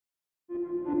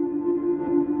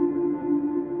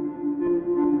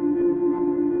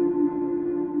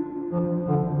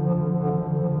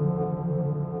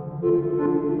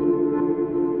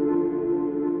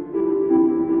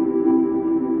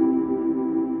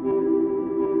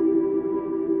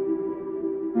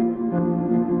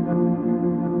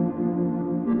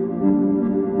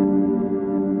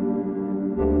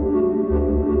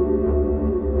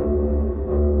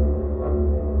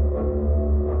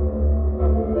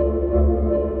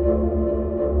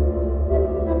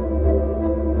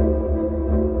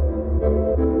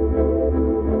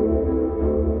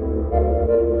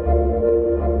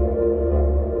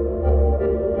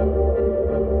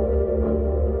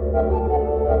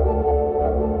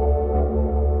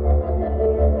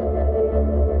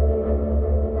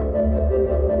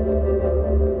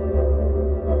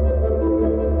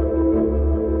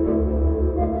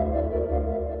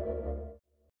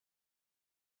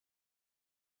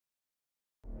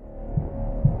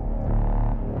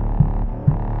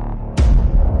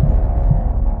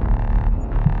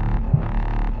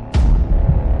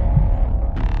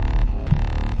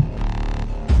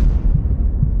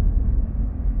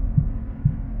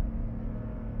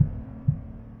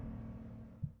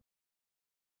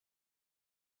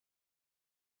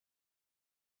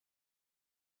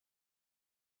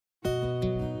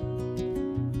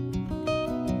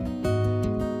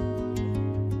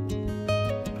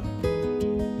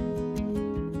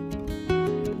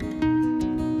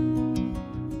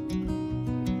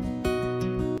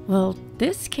Well,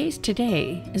 this case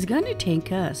today is going to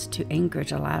take us to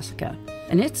Anchorage, Alaska,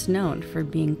 and it's known for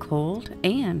being cold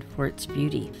and for its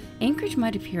beauty. Anchorage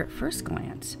might appear at first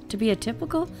glance to be a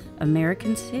typical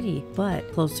American city, but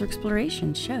closer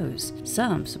exploration shows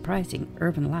some surprising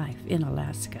urban life in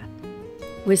Alaska.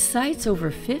 With sites over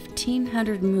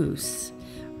 1,500 moose,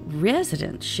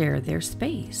 residents share their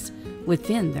space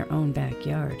within their own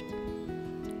backyard.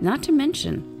 Not to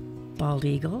mention bald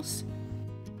eagles,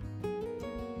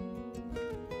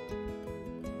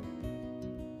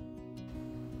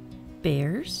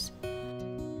 bears,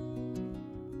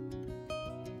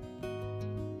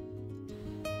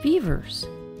 beavers,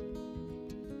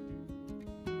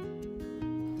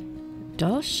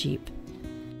 Dall sheep,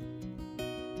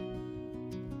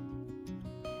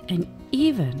 and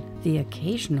even the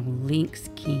occasional lynx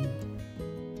king.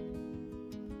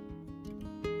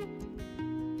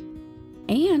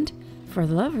 And for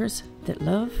lovers that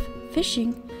love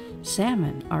fishing,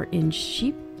 salmon are in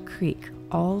Sheep Creek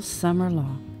all summer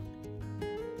long.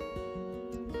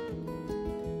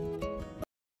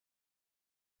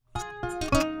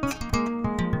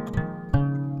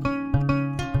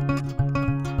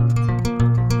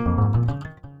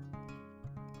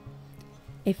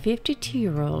 A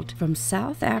 52-year-old from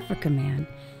South Africa man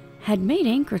had made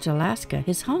Anchorage, Alaska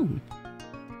his home.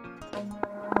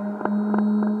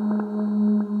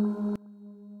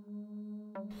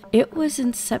 It was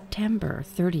in September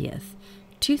 30th,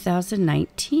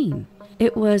 2019.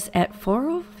 It was at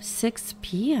 4:06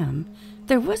 p.m.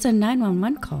 There was a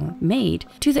 911 call made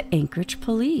to the Anchorage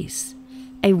police.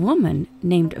 A woman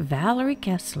named Valerie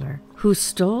Kessler, who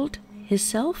stole his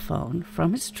cell phone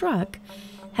from his truck,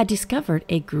 had discovered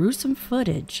a gruesome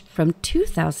footage from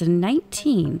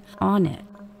 2019 on it.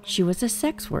 She was a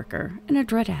sex worker and a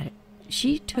drug addict.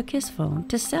 She took his phone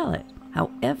to sell it.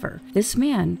 However, this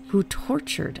man who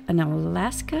tortured an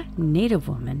Alaska Native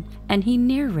woman, and he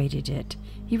narrated it,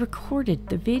 he recorded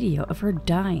the video of her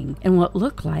dying in what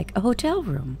looked like a hotel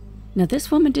room. Now,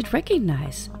 this woman did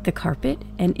recognize the carpet,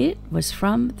 and it was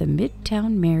from the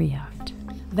Midtown Marriott.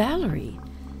 Valerie,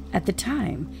 at the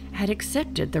time, had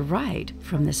accepted the ride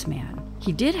from this man.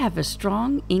 He did have a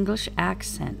strong English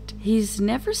accent. He's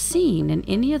never seen in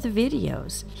any of the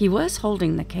videos. He was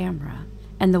holding the camera,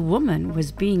 and the woman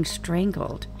was being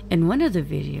strangled. In one of the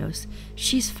videos,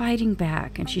 she's fighting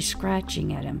back and she's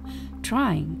scratching at him,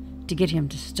 trying to get him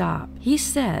to stop. He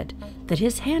said that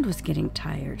his hand was getting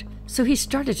tired, so he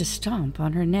started to stomp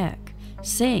on her neck,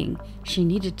 saying she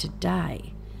needed to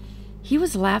die. He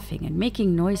was laughing and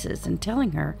making noises and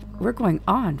telling her, "We're going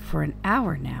on for an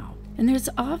hour now." And there's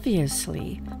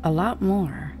obviously a lot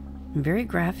more. Very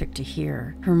graphic to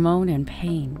hear her moan in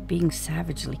pain, being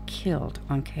savagely killed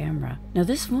on camera. Now,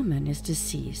 this woman is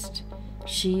deceased.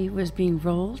 She was being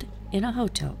rolled in a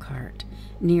hotel cart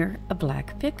near a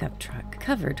black pickup truck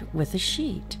covered with a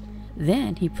sheet.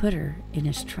 Then he put her in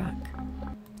his truck.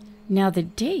 Now, the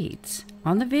dates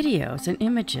on the videos and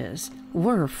images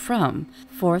were from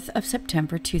 4th of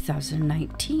September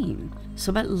 2019, so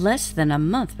about less than a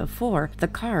month before the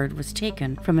card was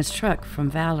taken from his truck from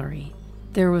Valerie.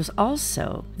 There was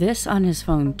also this on his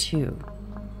phone too.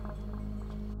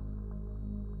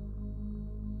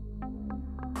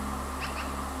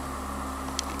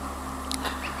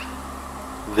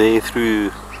 There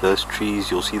through those trees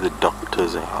you'll see the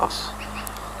doctor's house.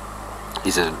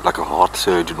 He's like a heart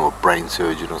surgeon or a brain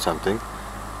surgeon or something.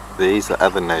 There's the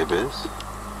other neighbors,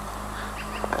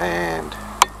 and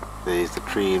there's the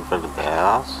tree in front of the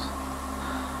house,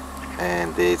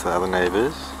 and there's the other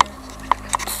neighbors.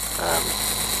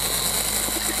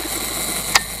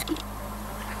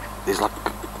 There's like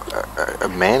a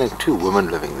man and two women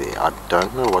living there. I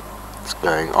don't know what's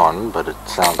going on, but it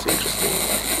sounds interesting.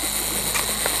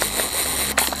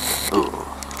 Oh,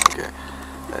 okay.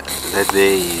 That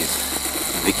there is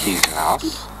Vicky's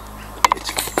house. It's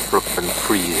flippin'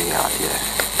 freezing out here.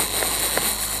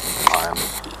 I'm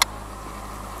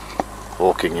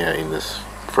walking here in this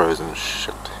frozen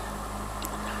shit.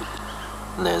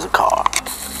 And there's a car.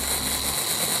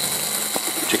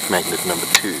 Chick magnet number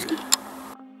 2.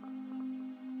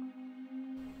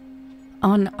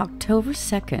 On October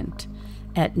 2nd,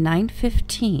 at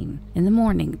 9:15 in the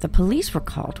morning, the police were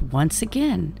called once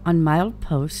again on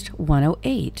milepost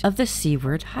 108 of the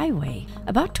Seaward Highway,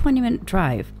 about 20-minute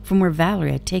drive from where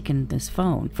Valerie had taken this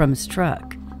phone from his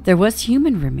truck. There was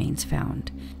human remains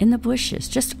found in the bushes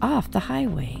just off the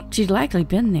highway. She'd likely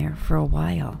been there for a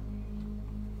while.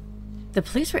 The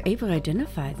police were able to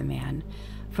identify the man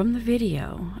from the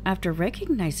video after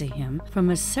recognizing him from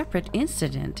a separate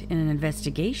incident in an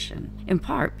investigation, in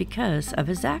part because of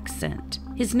his accent.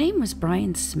 His name was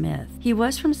Brian Smith. He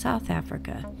was from South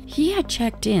Africa. He had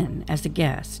checked in as a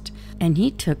guest, and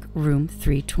he took room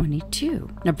 322.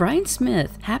 Now, Brian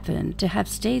Smith happened to have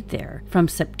stayed there from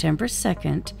September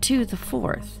 2nd to the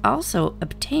 4th. Also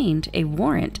obtained a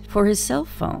warrant for his cell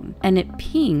phone, and it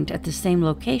pinged at the same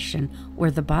location where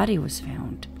the body was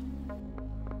found.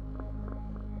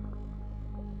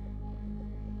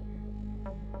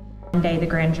 One day, the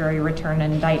grand jury returned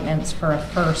indictments for a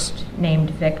first named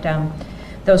victim.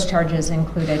 Those charges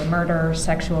included murder,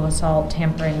 sexual assault,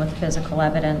 tampering with physical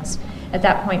evidence. At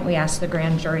that point, we asked the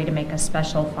grand jury to make a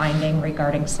special finding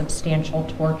regarding substantial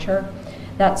torture.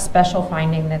 That special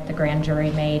finding that the grand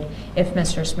jury made, if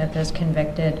Mr. Smith is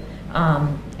convicted,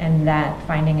 and that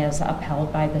finding is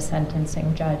upheld by the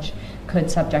sentencing judge, could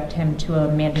subject him to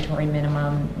a mandatory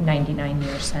minimum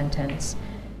 99-year sentence.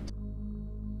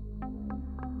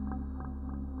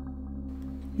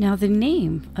 Now, the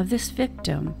name of this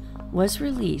victim was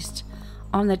released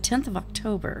on the 10th of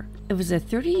October. It was a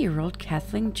 30-year-old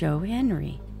Kathleen Jo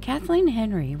Henry. Kathleen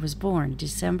Henry was born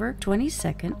December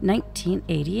 22nd,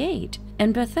 1988,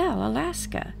 in Bethel,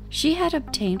 Alaska. She had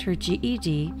obtained her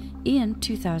GED in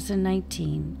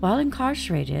 2019 while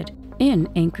incarcerated in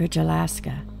Anchorage,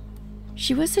 Alaska.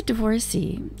 She was a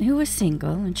divorcee who was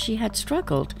single, and she had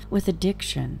struggled with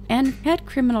addiction and had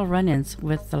criminal run-ins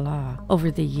with the law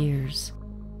over the years.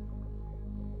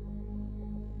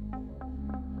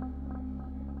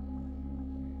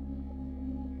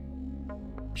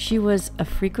 She was a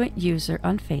frequent user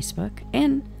on Facebook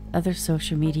and other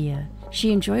social media.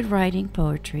 She enjoyed writing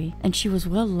poetry, and she was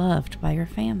well loved by her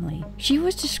family. She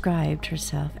was described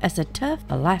herself as a tough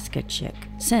Alaska chick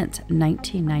since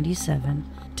 1997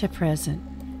 to present.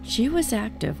 She was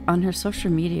active on her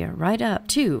social media right up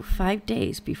to 5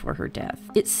 days before her death.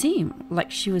 It seemed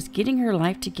like she was getting her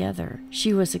life together.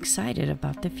 She was excited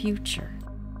about the future.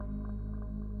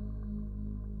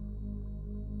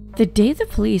 The day the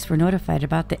police were notified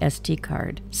about the SD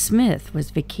card, Smith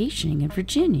was vacationing in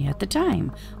Virginia at the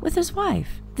time with his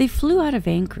wife. They flew out of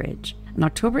Anchorage. On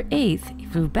October 8th, he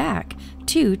flew back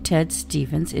to Ted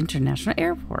Stevens International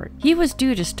Airport. He was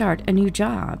due to start a new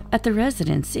job at the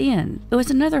Residence Inn. It was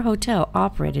another hotel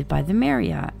operated by the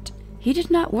Marriott. He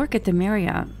did not work at the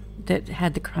Marriott that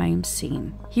had the crime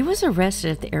scene. He was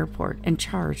arrested at the airport and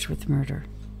charged with murder.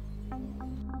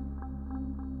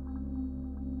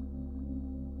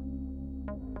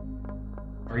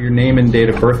 Are your name and date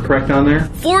of birth correct on there?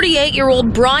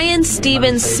 48-year-old Brian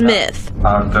Stephen Smith.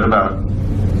 Got about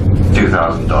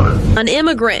 $2,000. An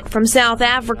immigrant from South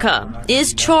Africa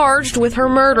is charged with her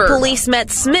murder. Police met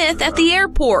Smith at the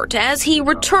airport as he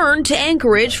returned to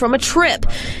Anchorage from a trip.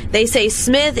 They say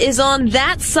Smith is on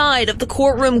that side of the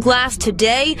courtroom glass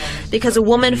today because a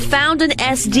woman found an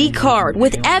SD card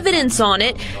with evidence on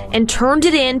it and turned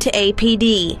it in to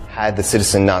APD. Had the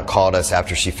citizen not called us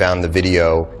after she found the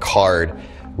video card,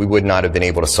 we would not have been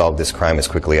able to solve this crime as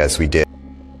quickly as we did.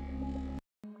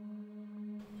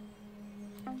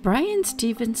 Brian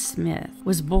Stephen Smith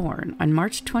was born on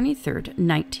March 23,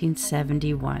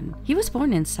 1971. He was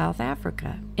born in South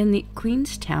Africa, in the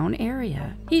Queenstown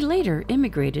area. He later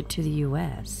immigrated to the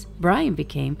U.S. Brian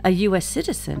became a U.S.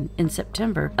 citizen in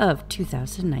September of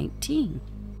 2019.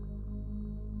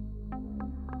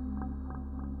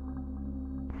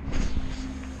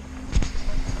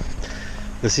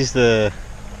 This is the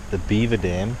beaver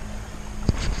dam.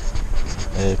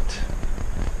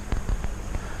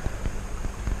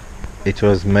 It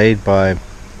was made by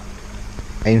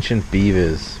ancient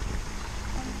beavers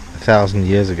 1,000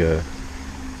 years ago.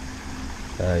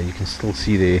 You can still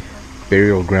see their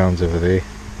burial grounds over there.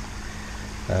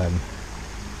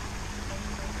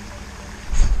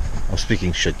 I'm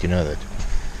speaking shit, you know that.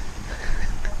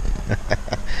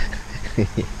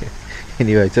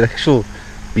 Anyway, it's an actual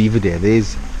beaver dam.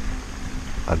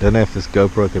 I don't know if this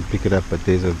GoPro can pick it up, but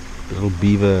there's a little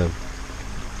beaver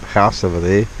house over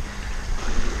there.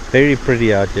 Very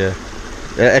pretty out here.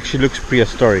 It actually looks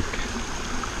prehistoric.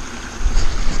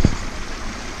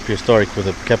 Prehistoric with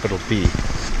a capital P.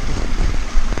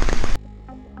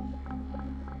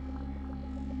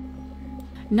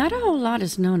 Not a whole lot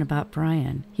is known about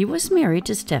Brian. He was married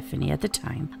to Stephanie at the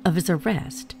time of his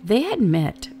arrest. They had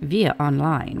met via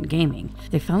online gaming.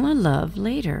 They fell in love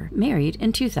later, married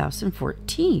in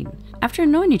 2014, after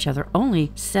knowing each other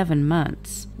only 7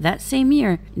 months. That same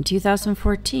year, in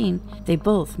 2014, they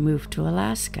both moved to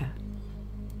Alaska.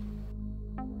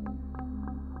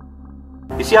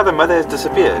 You see how the mother has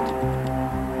disappeared?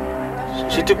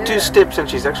 She took 2 steps and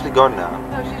she's actually gone now.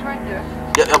 No, she's right there.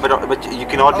 Yeah, but you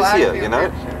can hardly see her, you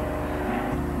know?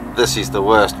 This is the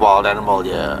worst wild animal,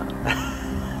 yeah.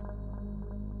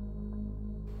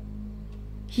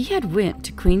 He had went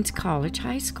to Queen's College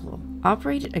High School,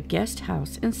 operated a guest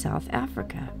house in South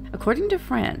Africa. According to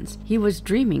friends, he was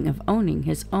dreaming of owning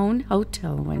his own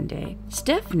hotel one day.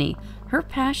 Stephanie, her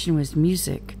passion was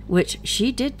music, which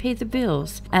she did pay the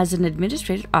bills as an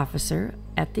administrative officer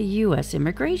at the U.S.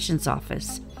 Immigration's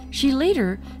office. She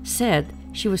later said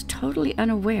she was totally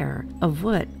unaware of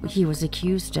what he was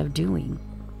accused of doing.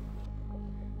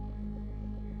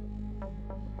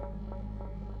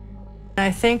 I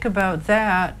think about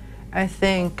that, I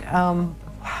think,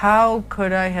 how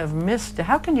could I have missed it?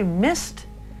 How can you miss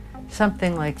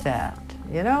something like that,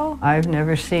 you know? I've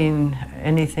never seen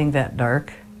anything that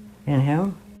dark in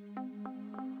him.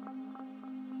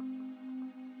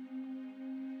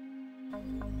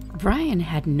 Brian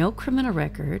had no criminal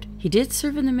record. He did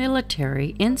serve in the military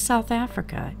in South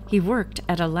Africa. He worked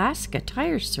at Alaska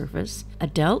Tire Service, a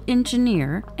Dell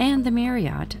engineer, and the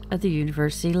Marriott of the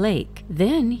University Lake.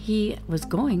 Then he was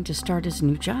going to start his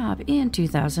new job in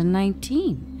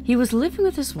 2019. He was living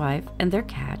with his wife and their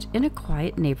cat in a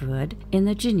quiet neighborhood in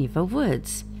the Geneva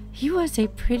woods. He was a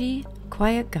pretty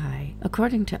quiet guy,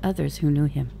 according to others who knew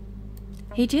him.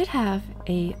 He did have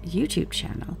a YouTube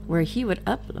channel where he would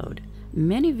upload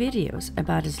many videos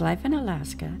about his life in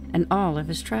Alaska and all of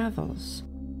his travels.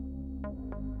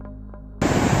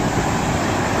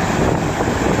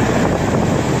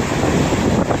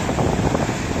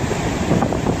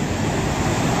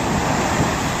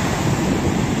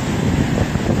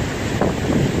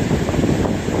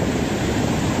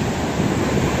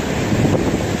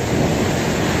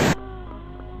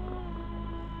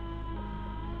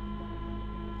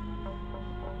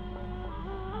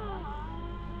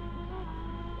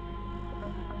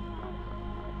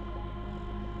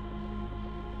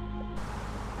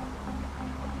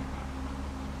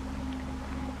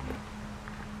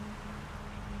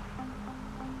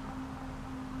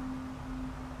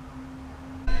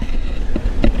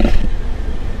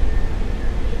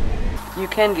 You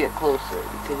can get closer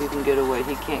because you can get away.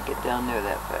 He can't get down there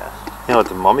that fast. You know,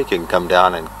 the mommy can come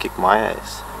down and kick my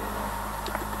ass.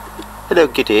 Hello,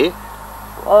 kitty.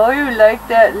 Oh, you like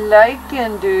that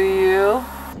lichen, do you?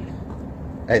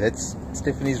 Hey, that's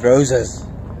Stephanie's roses.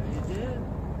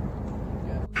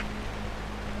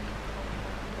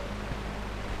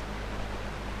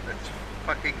 It's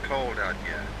fucking cold out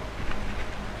here.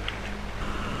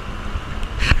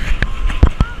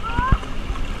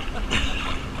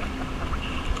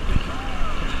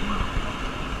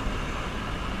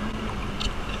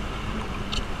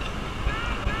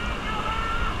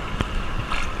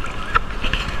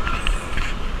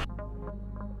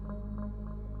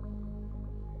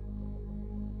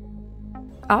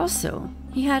 Also,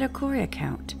 he had a Quora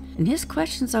account, and his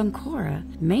questions on Quora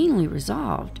mainly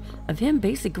resolved of him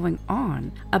basically going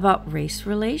on about race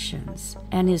relations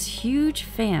and his huge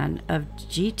fan of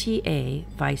GTA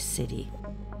Vice City.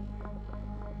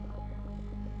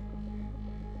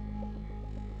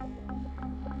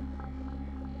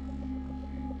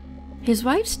 His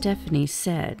wife Stephanie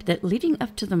said that leading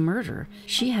up to the murder,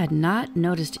 she had not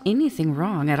noticed anything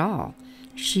wrong at all.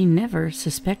 She never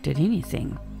suspected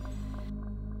anything.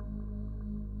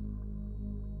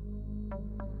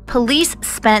 Police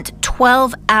spent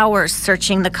 12 hours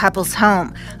searching the couple's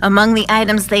home. Among the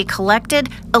items they collected,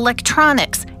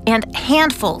 electronics and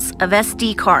handfuls of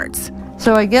SD cards.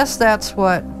 So I guess that's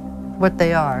what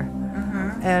they are.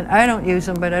 And I don't use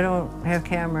them, but I don't have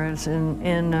cameras,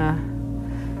 and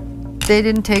they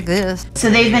didn't take this. So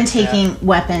they've been taking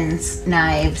weapons,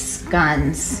 knives,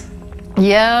 guns.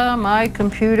 Yeah, my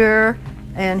computer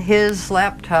and his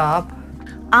laptop.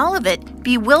 All of it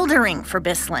bewildering for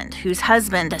Bisland, whose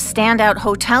husband, a standout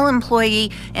hotel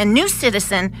employee and new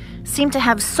citizen, seemed to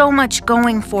have so much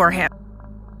going for him.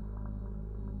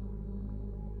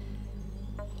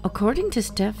 According to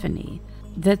Stephanie,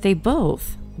 that they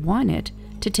both wanted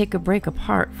to take a break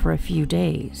apart for a few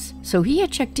days. So he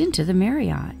had checked into the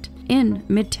Marriott in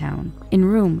Midtown in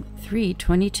room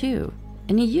 322,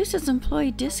 and he used his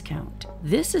employee discount.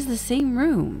 This is the same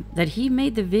room that he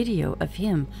made the video of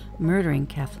him murdering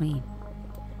Kathleen.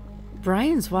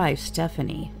 Brian's wife,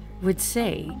 Stephanie, would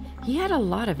say he had a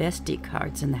lot of SD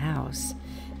cards in the house,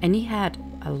 and he had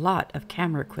a lot of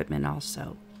camera equipment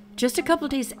also. Just a couple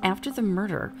days after the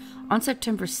murder, on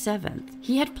September 7th,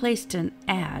 he had placed an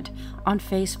ad on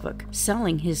Facebook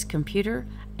selling his computer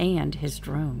and his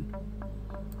drone.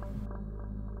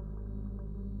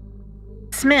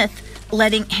 Smith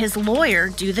letting his lawyer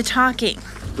do the talking.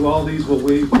 To all these will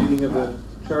waive reading of the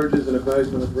charges and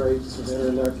advisement of rights and enter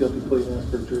a not guilty plea and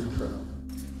ask for a jury trial.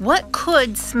 What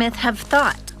could Smith have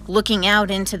thought, looking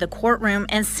out into the courtroom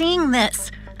and seeing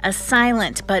this, a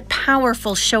silent but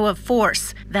powerful show of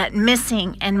force that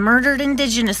missing and murdered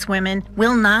Indigenous women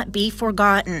will not be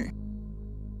forgotten.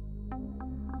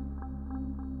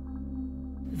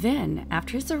 Then,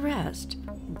 after his arrest,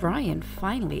 Brian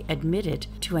finally admitted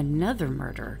to another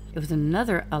murder. It was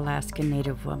another Alaskan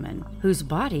Native woman whose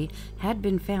body had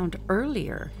been found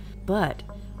earlier, but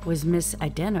was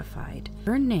misidentified.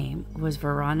 Her name was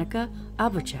Veronica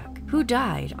Abuchak, who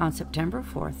died on September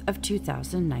 4th of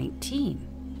 2019.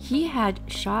 He had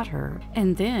shot her,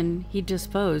 and then he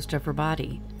disposed of her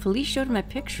body. Police showed him a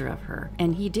picture of her,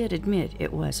 and he did admit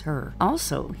it was her.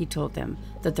 Also, he told them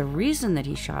that the reason that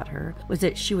he shot her was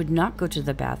that she would not go to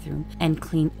the bathroom and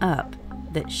clean up,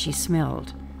 that she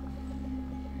smelled.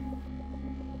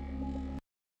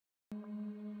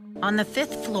 On the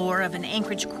 5th floor of an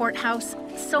Anchorage courthouse,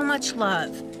 so much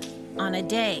love. On a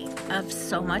day of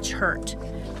so much hurt.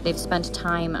 They've spent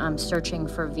time searching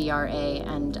for VRA,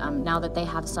 and now that they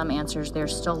have some answers, they're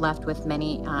still left with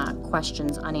many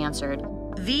questions unanswered.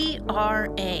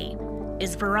 VRA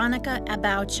is Veronica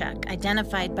Abuchak,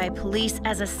 identified by police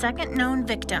as a second known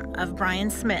victim of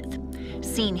Brian Smith,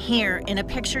 seen here in a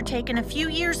picture taken a few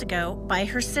years ago by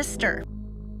her sister.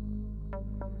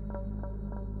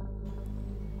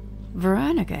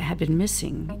 Veronica had been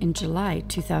missing in July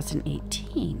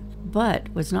 2018,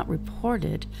 but was not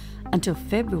reported until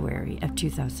February of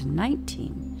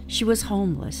 2019. She was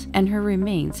homeless, and her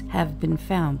remains have been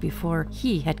found before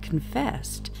he had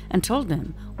confessed and told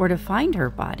them where to find her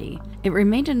body. It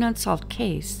remained an unsolved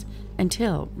case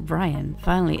until Brian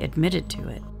finally admitted to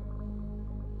it.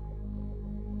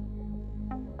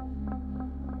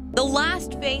 The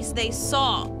last face they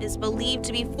saw is believed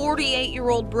to be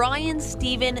 48-year-old Brian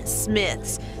Stephen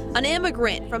Smith, an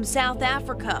immigrant from South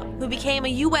Africa who became a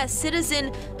U.S.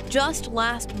 citizen just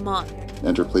last month.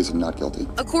 Enter pleading not guilty.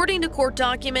 According to court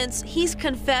documents, he's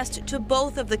confessed to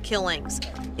both of the killings.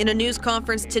 In a news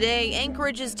conference today,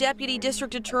 Anchorage's deputy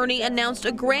district attorney announced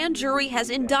a grand jury has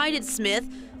indicted Smith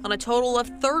on a total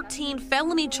of 13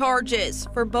 felony charges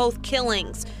for both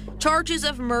killings. Charges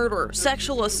of murder,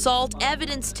 sexual assault,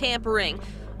 evidence tampering,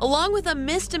 along with a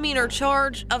misdemeanor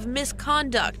charge of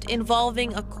misconduct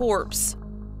involving a corpse.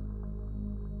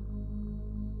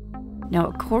 Now,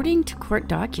 according to court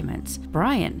documents,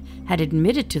 Brian had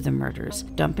admitted to the murders,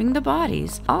 dumping the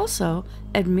bodies, also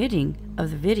admitting of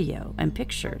the video and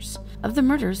pictures of the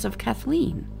murders of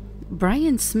Kathleen.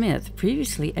 Brian Smith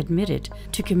previously admitted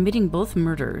to committing both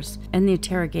murders in the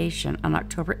interrogation on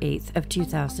October 8th of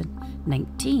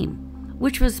 2019,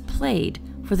 which was played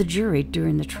for the jury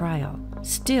during the trial.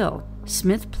 Still,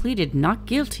 Smith pleaded not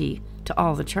guilty to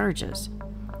all the charges.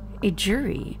 A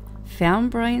jury found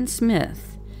Brian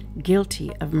Smith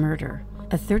guilty of murder.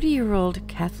 A 30-year-old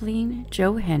Kathleen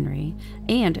Jo Henry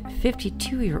and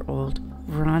 52-year-old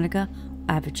Veronica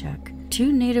Abuchak,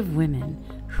 two Native women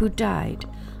who died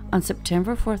on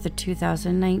September 4th of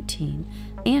 2019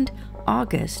 and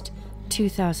August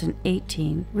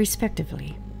 2018,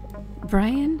 respectively.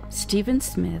 Brian Stephen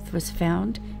Smith was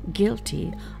found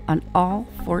guilty on all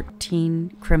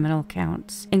 14 criminal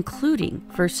counts, including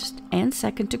first and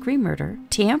second degree murder,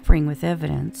 tampering with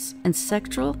evidence, and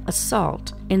sexual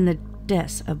assault in the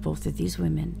deaths of both of these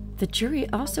women. The jury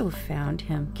also found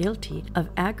him guilty of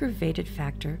aggravated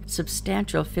factor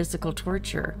substantial physical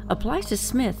torture. Applies to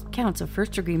Smith counts of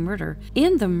first-degree murder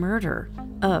in the murder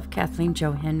of Kathleen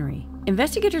Jo Henry.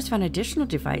 Investigators found additional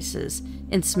devices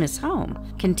in Smith's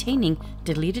home containing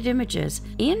deleted images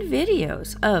and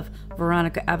videos of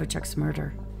Veronica Abuchak's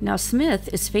murder. Now, Smith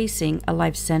is facing a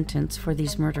life sentence for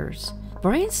these murders.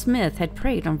 Brian Smith had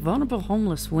preyed on vulnerable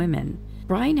homeless women.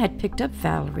 Brian had picked up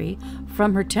Valerie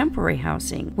from her temporary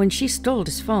housing when she stole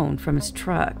his phone from his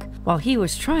truck while he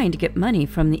was trying to get money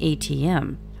from the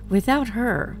ATM. Without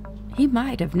her, he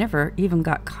might have never even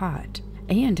got caught,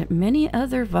 and many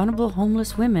other vulnerable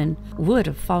homeless women would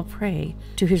have fallen prey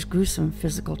to his gruesome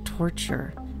physical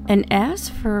torture. And as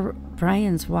for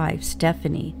Brian's wife,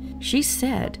 Stephanie, she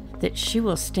said that she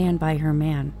will stand by her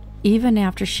man, even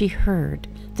after she heard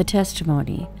the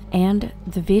testimony and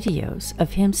the videos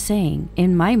of him saying,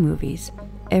 "In my movies,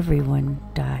 everyone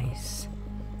dies."